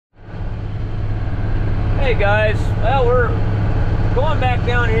Hey guys, well, we're going back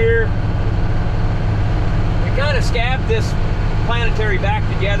down here. We kind of scabbed this planetary back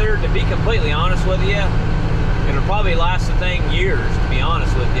together, to be completely honest with you. It'll probably last the thing years, to be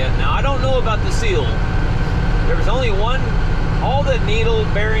honest with you. Now, I don't know about the seal. There was only one, all the needle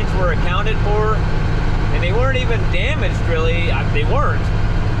bearings were accounted for, and they weren't even damaged really. They weren't.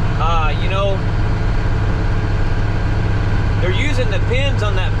 You know, they're using the pins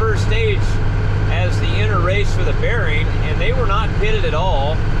on that first stage as the inner race for the bearing, and they were not pitted at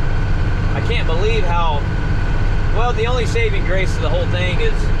all. I can't believe how, well, the only saving grace of the whole thing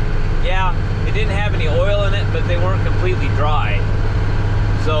is, yeah, it didn't have any oil in it, but they weren't completely dry.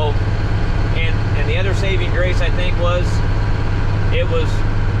 So, and the other saving grace, I think, was it was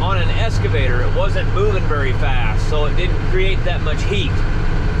on an excavator. It wasn't moving very fast, so it didn't create that much heat.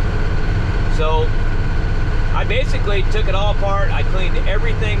 So, I basically took it all apart. I cleaned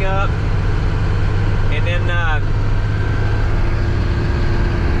everything up, and then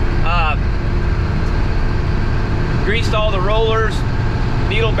greased all the rollers,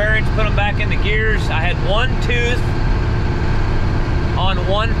 needle bearings, put them back in the gears. I had one tooth on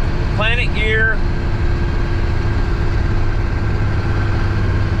one planet gear,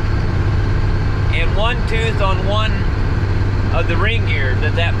 and one tooth on one of the ring gear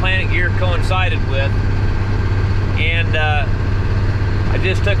that planet gear coincided with. And I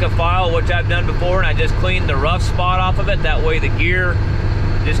just took a file, which I've done before, and I just cleaned the rough spot off of it. That way the gear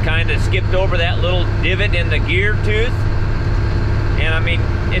just kind of skipped over that little divot in the gear tooth. And I mean,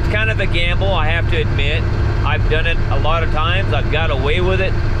 it's kind of a gamble, I have to admit. I've done it a lot of times. I've got away with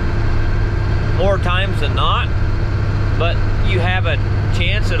it more times than not. But you have a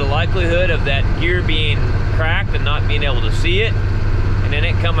chance at a likelihood of that gear being cracked and not being able to see it, and then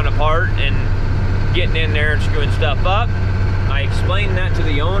it coming apart and getting in there and screwing stuff up. I explained that to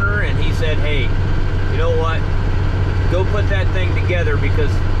the owner, and he said, hey, you know what, go put that thing together,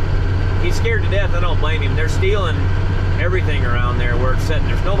 because he's scared to death. I don't blame him. They're stealing everything around there where it's sitting.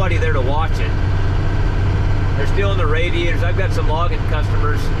 There's nobody there to watch it. They're stealing the radiators. I've got some logging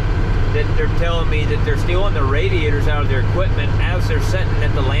customers that they're telling me that they're stealing the radiators out of their equipment as they're sitting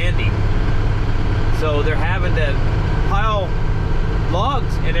at the landing. So they're having to pile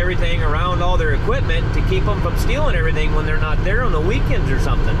logs and everything around all their equipment to keep them from stealing everything when they're not there on the weekends or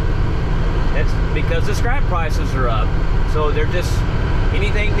something. That's because the scrap prices are up. So they're just,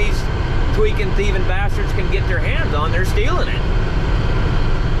 anything these tweaking, thieving bastards can get their hands on, they're stealing it.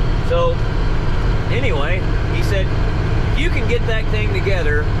 So anyway, he said, if you can get that thing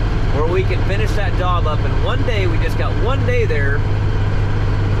together where we can finish that job up in one day, we just got one day there,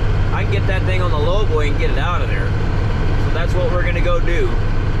 I can get that thing on the low boy and get it out of there. So that's what we're gonna go do.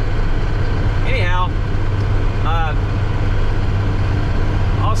 Anyhow,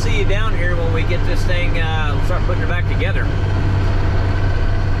 I'll see you down here when we get this thing, start putting it back together.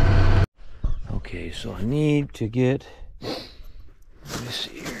 Okay, so I need to get, let me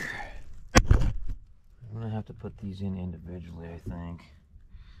see here. I'm gonna have to put these in individually, I think.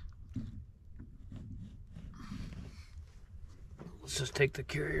 Let's just take the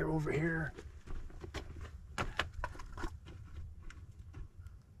carrier over here.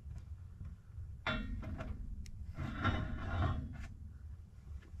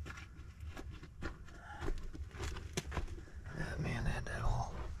 Man, I had that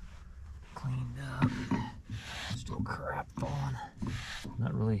all cleaned up. Still crap on.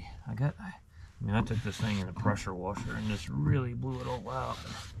 Not really. I mean, I took this thing in a pressure washer and just really blew it all out.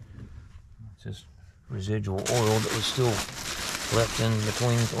 It's just residual oil that was still left in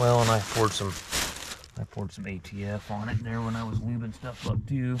between. Well, and I poured some ATF on it there when I was lubing stuff up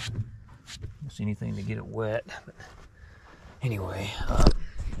too. Just anything to get it wet. But anyway,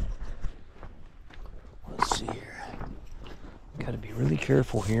 let's see here. Got to be really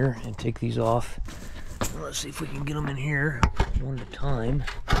careful here and take these off. Let's see if we can get them in here one at a time.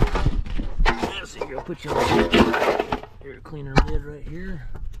 Let's see here. I'll put you on the air cleaner lid right here.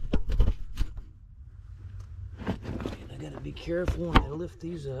 And I got to be careful when I lift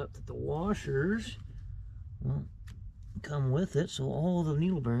these up that the washers won't come with it, so all the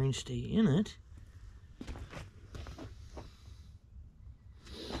needle bearings stay in it.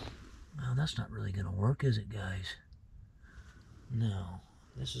 Well, that's not really going to work, is it, guys? No.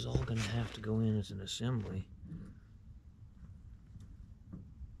 This is all going to have to go in as an assembly.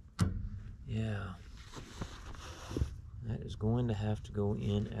 Yeah. That is going to have to go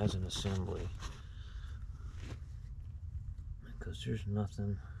in as an assembly. Because there's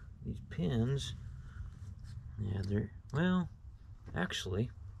nothing. These pins, yeah, they're, well,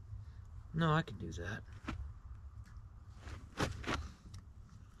 actually, no, I can do that.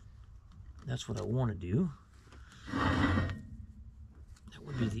 that's what I want to do. That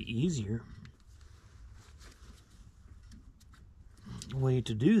would be the easier way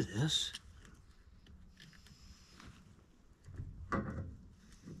to do this.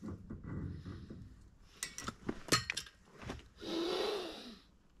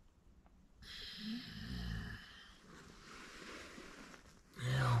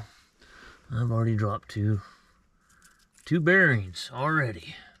 Now, I've already dropped two bearings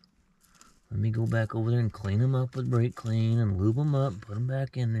already. Let me go back over there and clean them up with brake clean and lube them up, put them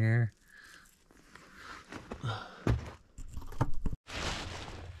back in there.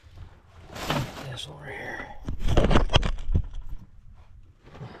 This over here.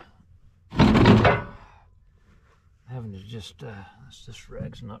 Having to just, this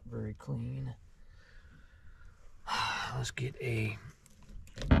rag's not very clean. Let's get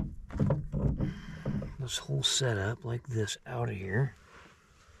this whole setup like this out of here.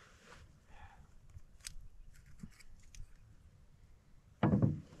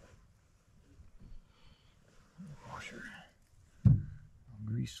 Washer. I'll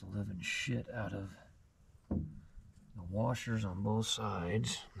grease the living shit out of the washers on both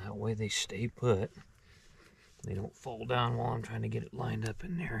sides. That way they stay put. They don't fall down while I'm trying to get it lined up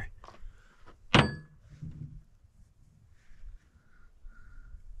in there.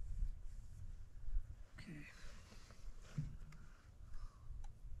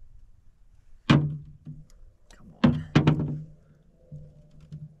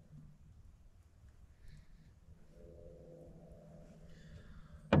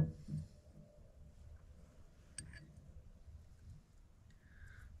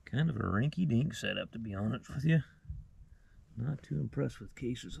 Kind of a rinky-dink setup, to be honest with you. Not too impressed with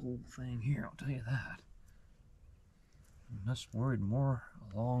Case's whole thing here, I'll tell you that. I'm just worried more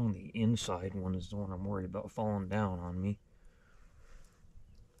along the inside one is the one I'm worried about falling down on me.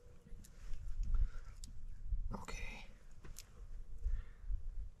 Okay.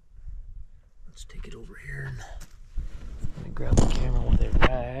 Let's take it over here and let me grab the camera with a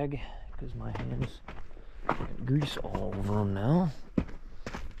rag because my hands got grease all over them now.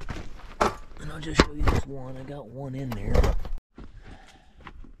 And I'll just show you this one. I got one in there.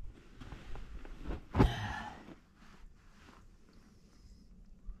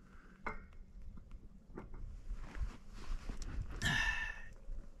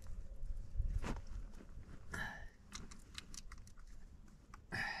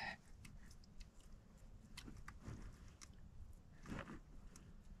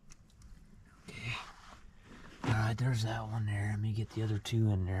 Okay. Alright, there's that one there. Let me get the other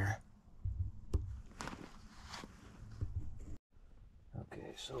two in there.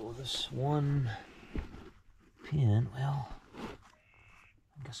 Okay, so this one pin, well,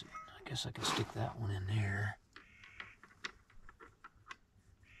 I guess I can stick that one in there.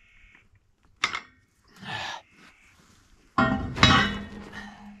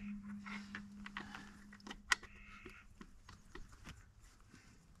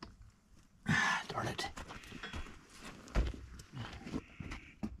 Darn it.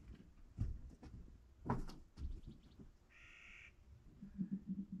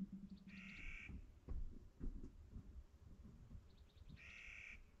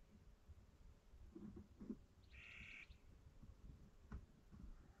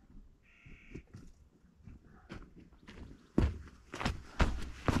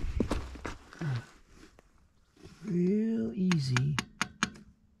 Real easy.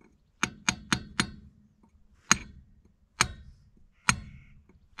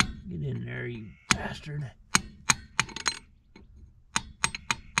 Get in there, you bastard.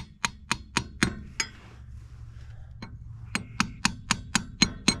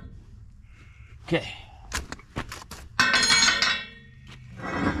 Okay.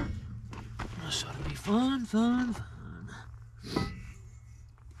 This ought to be fun, fun, fun.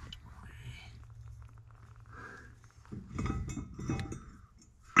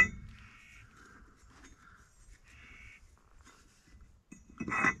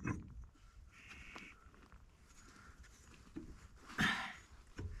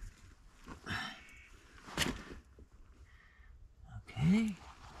 Okay.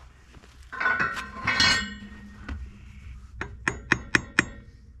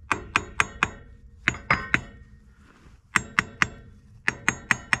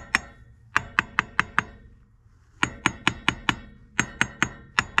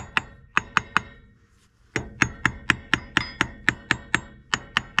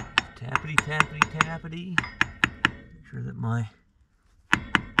 Tappity, tappity, tappity. Make sure that we're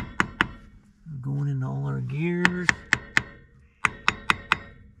going into all our gears.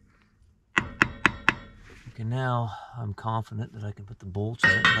 Okay, now I'm confident that I can put the bolts in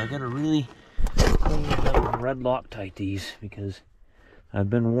it, but I gotta really clean it up and red Loctite these, because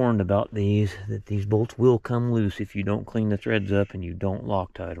I've been warned about these, that these bolts will come loose if you don't clean the threads up and you don't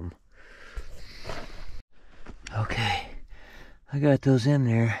Loctite them. Okay, I got those in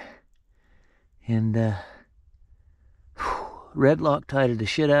there, and red Loctited the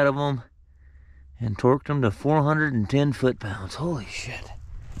shit out of them and torqued them to 410 foot-pounds. Holy shit.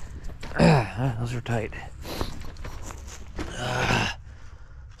 Those are tight.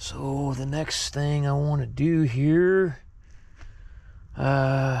 So the next thing I want to do here,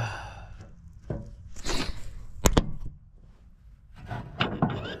 okay,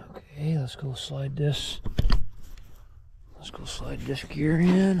 let's go slide this. Let's go slide this gear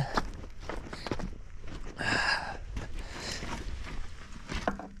in.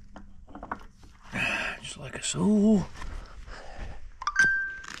 Just like so.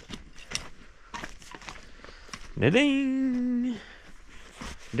 Da-ding!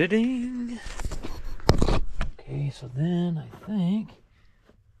 Da-ding! Okay, so then I think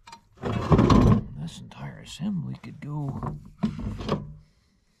this entire assembly could go.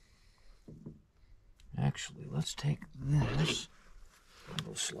 Actually, let's take this and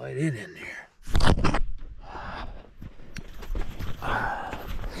we'll slide it in there.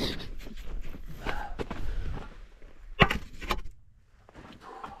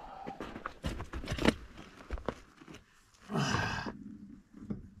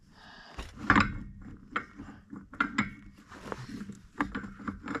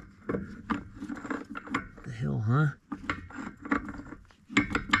 The hell, huh?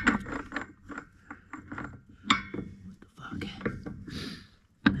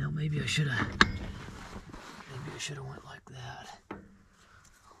 Maybe I should have went like that.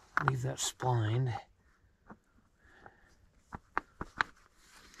 Leave that splined.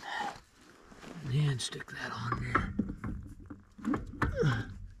 And then stick that on there.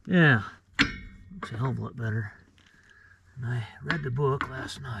 Yeah. Looks a hell of a lot better. And I read the book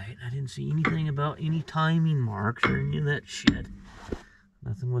last night. I didn't see anything about any timing marks or any of that shit.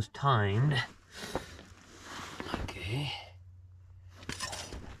 Nothing was timed. Okay.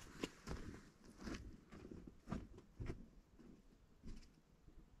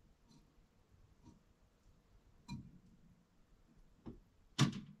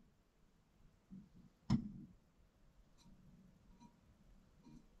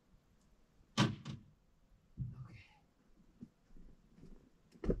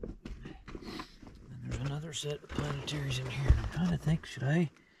 Set of planetaries in here. I'm trying to think, should I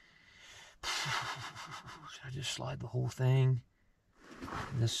just slide the whole thing?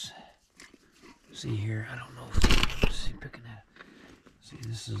 This, see here, I don't know. See, picking it. See,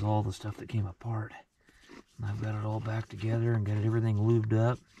 this is all the stuff that came apart. And I've got it all back together and got everything lubed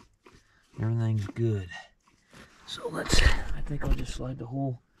up. Everything's good. So let's, I think I'll just slide the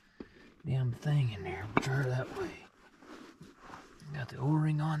whole damn thing in there. We'll try that way. Got the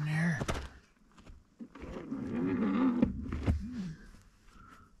O-ring on there.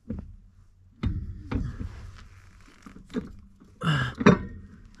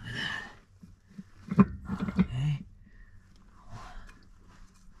 Okay.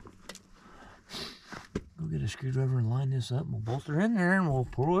 Go get a screwdriver and line this up, and we'll bolt her in there and we'll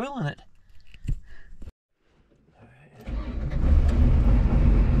pour oil in it.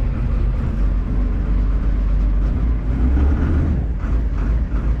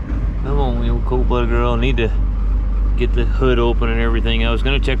 Come on, you old cold-blooded girl. I need to get the hood open and everything. I was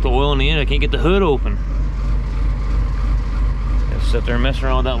going to check the oil in the end. I can't get the hood open. Gotta sit there and mess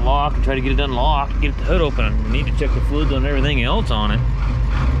around with that lock and try to get it unlocked, get the hood open. I need to check the fluids on everything else on it.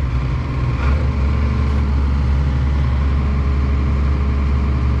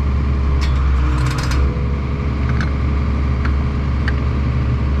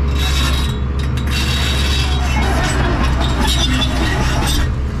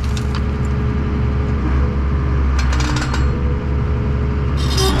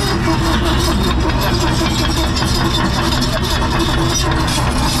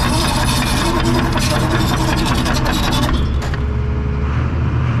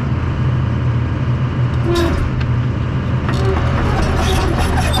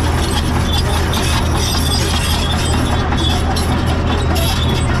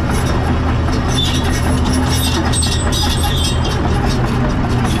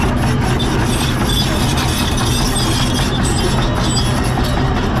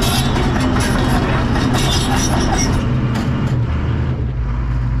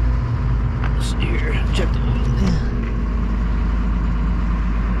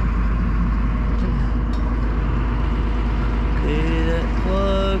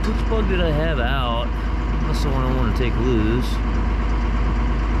 blues.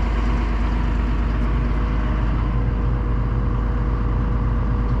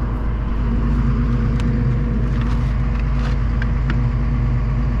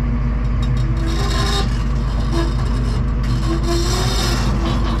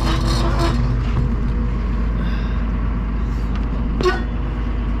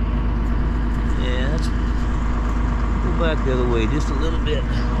 Yeah, let's go back the other way just a little bit.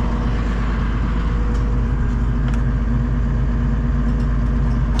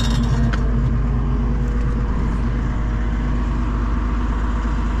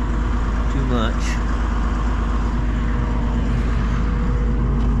 Much.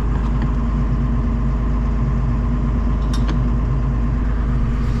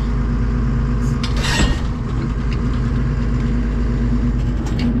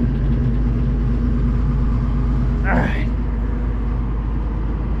 All right.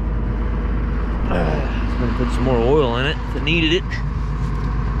 Just gonna put some more oil in it if it needed it.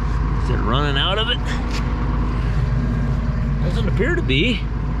 Is it running out of it? Doesn't appear to be.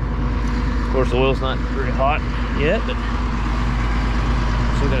 Of course, the oil's not very hot yet, but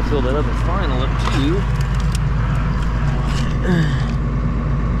still got to fill that other final up too.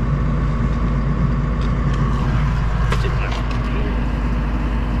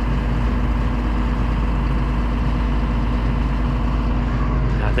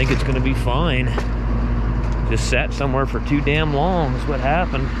 I think it's going to be fine. Just sat somewhere for too damn long is what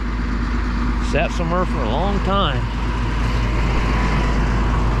happened. Sat somewhere for a long time.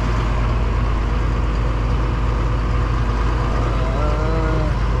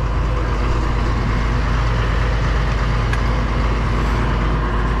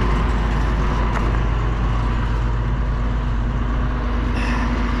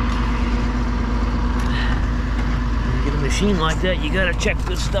 Machine like that, you gotta check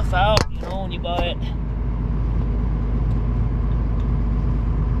this stuff out, you know, when you buy it.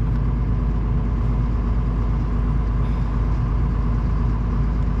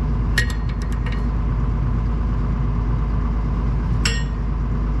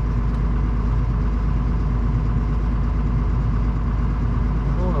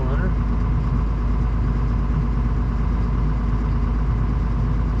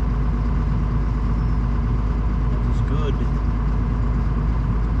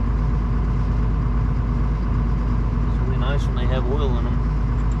 When they have oil in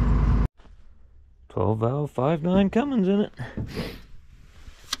them. 12 valve 5.9 Cummins in it.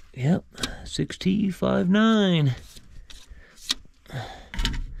 Yep, 6T59.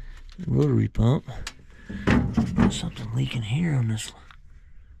 Rotary pump. There's something leaking here on this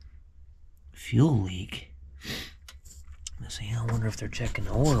fuel leak. Let's see, I wonder if they're checking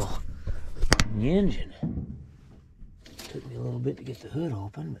the oil in the engine. Took me a little bit to get the hood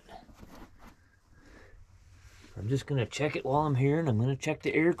open, but I'm just going to check it while I'm here, and I'm going to check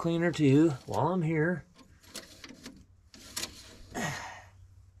the air cleaner too while I'm here.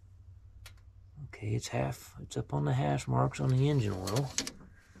 Okay, it's up on the hash marks on the engine oil.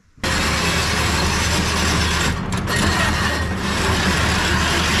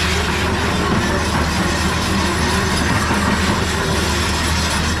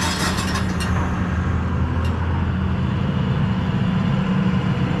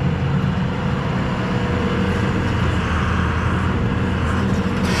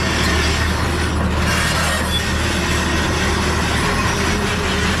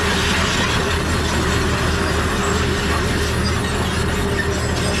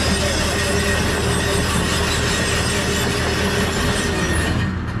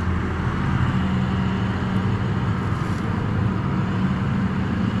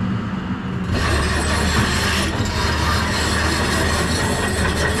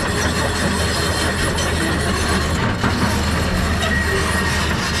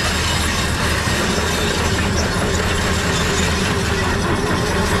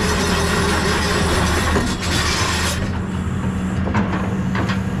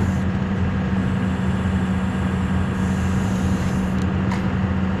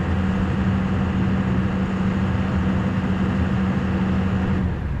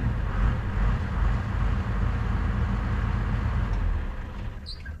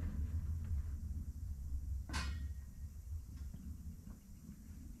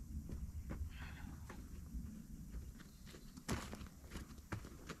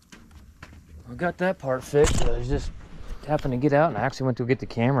 I got that part fixed. I just happened to get out and I actually went to get the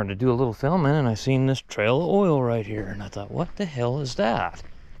camera to do a little filming, and I seen this trail of oil right here, and I thought, what the hell is that?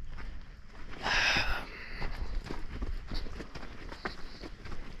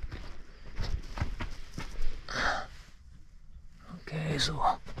 Okay, so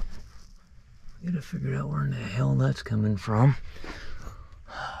Gotta figure out where in the hell that's coming from.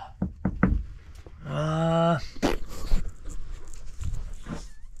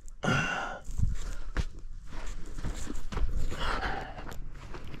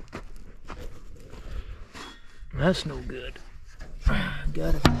 That's no good.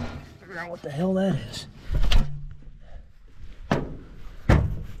 Gotta figure out what the hell that is.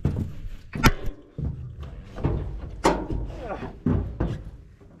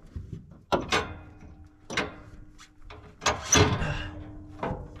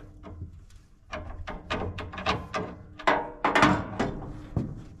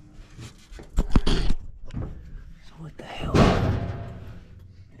 What the hell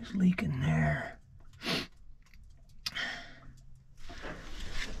is leaking there?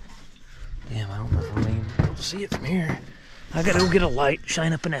 Damn, I don't know if I'm able to see it from here. I gotta go get a light,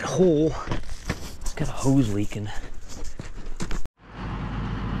 shine up in that hole. It's got a hose leaking.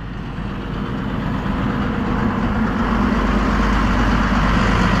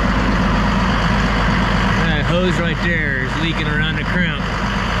 That hose right there is leaking around the crimp.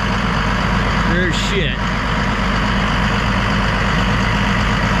 There's shit.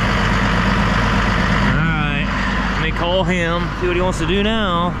 Call him, see what he wants to do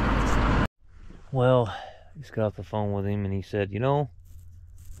now. Well, I just got off the phone with him and he said, you know,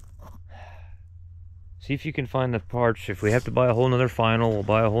 see if you can find the parts. If we have to buy a whole nother final, we'll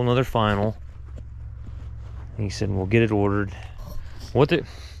buy a whole nother final. And he said, we'll get it ordered.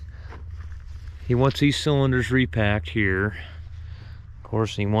 He wants these cylinders repacked here. Of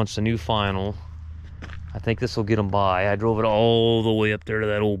course, he wants a new final. I think this will get him by. I drove it all the way up there to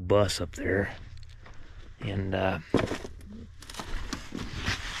that old bus up there. And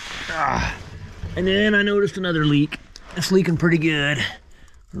then I noticed another leak. It's leaking pretty good.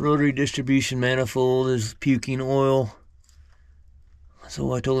 The rotary distribution manifold is puking oil.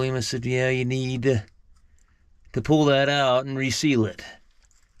 So I told him, I said, yeah, you need to pull that out and reseal it.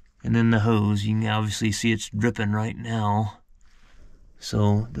 And then the hose, you can obviously see it's dripping right now.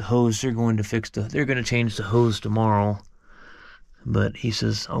 So the hose, they're going to change the hose tomorrow. But he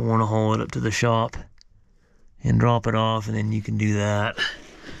says, I want to haul it up to the shop and drop it off, and then you can do that.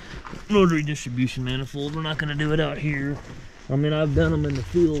 Rotary distribution manifold, we're not going to do it out here. I mean, I've done them in the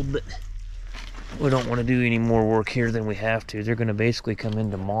field, but we don't want to do any more work here than we have to. They're going to basically come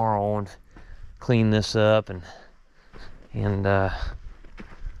in tomorrow and clean this up and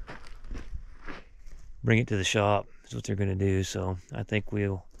bring it to the shop. That's what they're going to do. So I think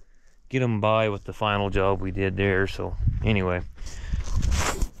we'll get them by with the final job we did there. So anyway,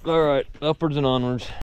 all right, upwards and onwards.